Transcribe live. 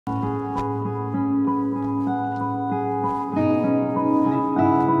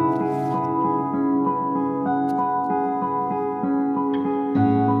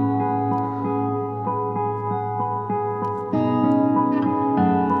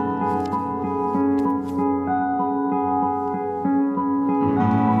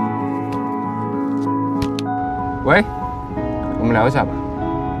喂，我们聊一下吧。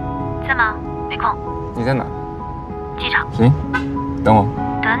在忙，没空。你在哪？机场。行，等我。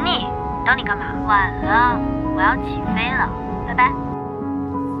等你？等你干嘛？晚了，我要起飞了，拜拜。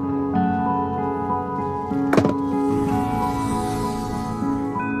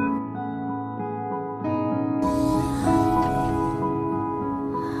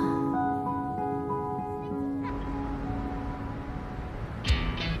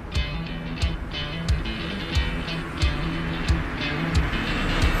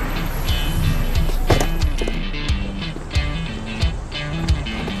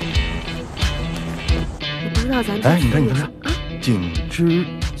哎，你看，景之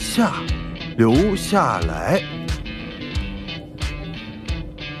夏，留下来。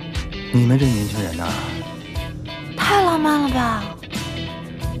你们这年轻人呐，太浪漫了吧！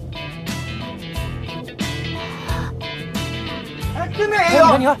哎，对面也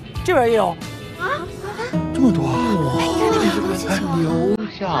有，你看，这边也有。啊，这么多！哎，你看那边多气球啊！留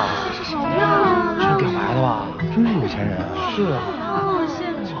下，这是什么呀？这表白的吧？真是有钱人啊！是啊。好羡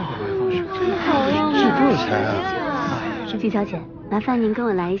慕。这个表白方式真好浪漫。是多有钱啊！季小姐，麻烦您跟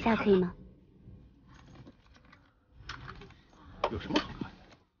我来一下，可以吗？有什么好看的？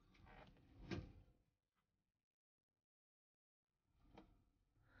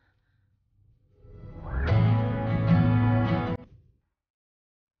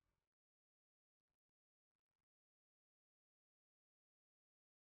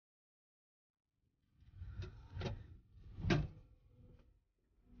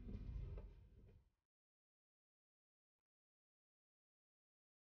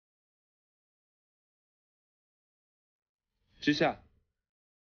之夏，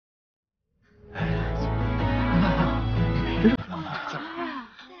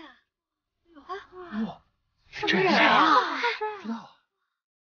哇，是这样啊？知道了，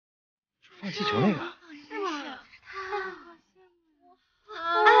是放气球那个。是吗？他好羡慕啊！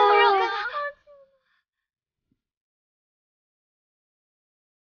让我看看。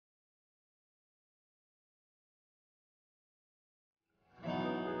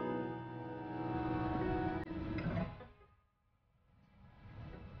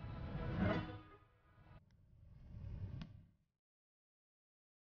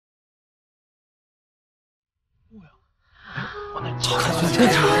我那好看，这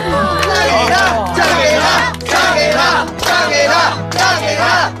场。嫁给他，嫁给他，嫁给他，嫁给他，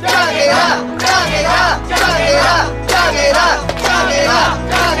嫁给他，嫁给他，嫁给他，嫁给他，嫁给他，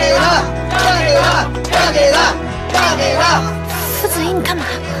嫁给他，嫁给他，嫁给他，嫁给他。傅子怡，你干嘛？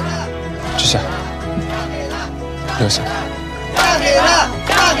之夏，留下。嫁给他，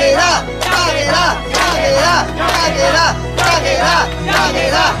嫁给他，嫁给他，嫁给他，嫁给他，嫁给他，嫁给他，嫁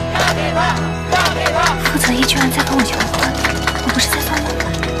给他，嫁给他。傅子怡居然在跟我求婚，我不是在做梦吧？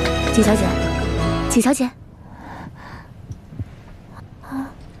景小姐，景小姐，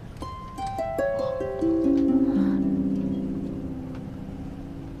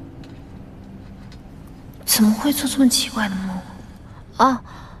怎么会做这么奇怪的梦？啊，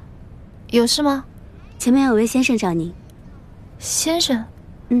有事吗？前面有位先生找您。先生，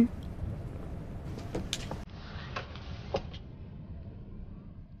嗯。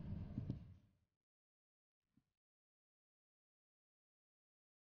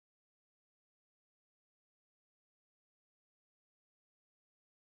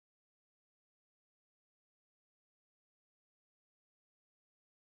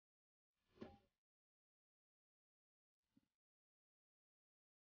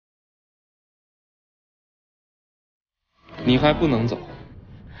你还不能走。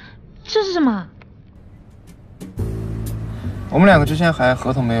这是什么？我们两个之间还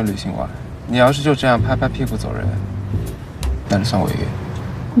合同没有履行完，你要是就这样拍拍屁股走人，那就算违约。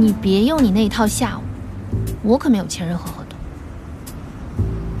你别用你那一套吓我，我可没有签任何合同。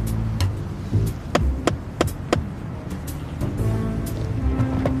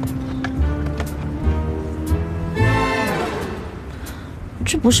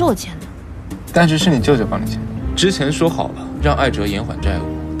这不是我签的，但是是你舅舅帮你签的。之前说好了让艾哲延缓债务，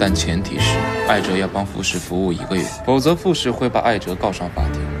但前提是艾哲要帮傅氏服务1个月，否则傅氏会把艾哲告上法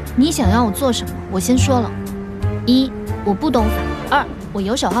庭。你想让我做什么？我先说了：一，我不懂法；二，我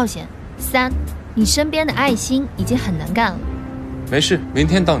游手好闲；三，你身边的爱心已经很难干了。没事，明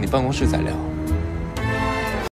天到你办公室再聊。